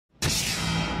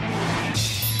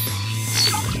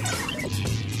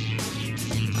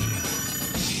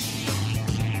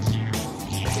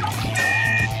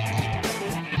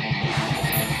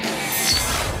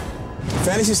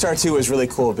Phantasy Star 2 was really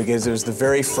cool because it was the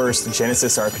very first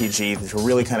Genesis RPG to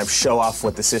really kind of show off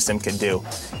what the system could do.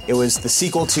 It was the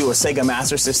sequel to a Sega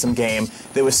Master System game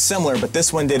that was similar, but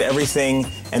this one did everything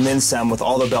and then some with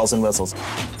all the bells and whistles.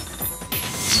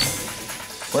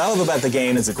 What I love about the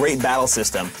game is a great battle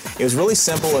system. It was really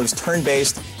simple, it was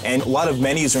turn-based, and a lot of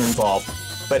menus are involved.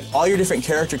 But all your different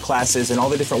character classes and all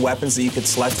the different weapons that you could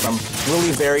select from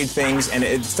really varied things, and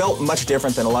it felt much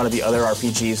different than a lot of the other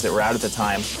RPGs that were out at the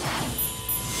time.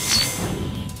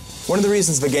 One of the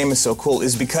reasons the game is so cool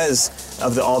is because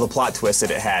of all the plot twists that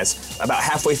it has. About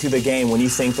halfway through the game, when you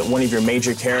think that one of your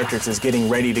major characters is getting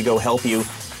ready to go help you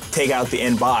take out the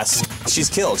end boss, she's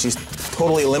killed, she's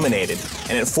totally eliminated,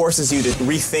 and it forces you to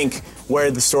rethink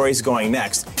where the story's going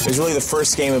next. It was really the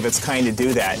first game of its kind to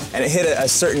do that, and it hit a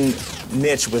certain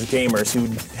niche with gamers who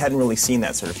hadn't really seen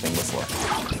that sort of thing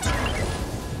before.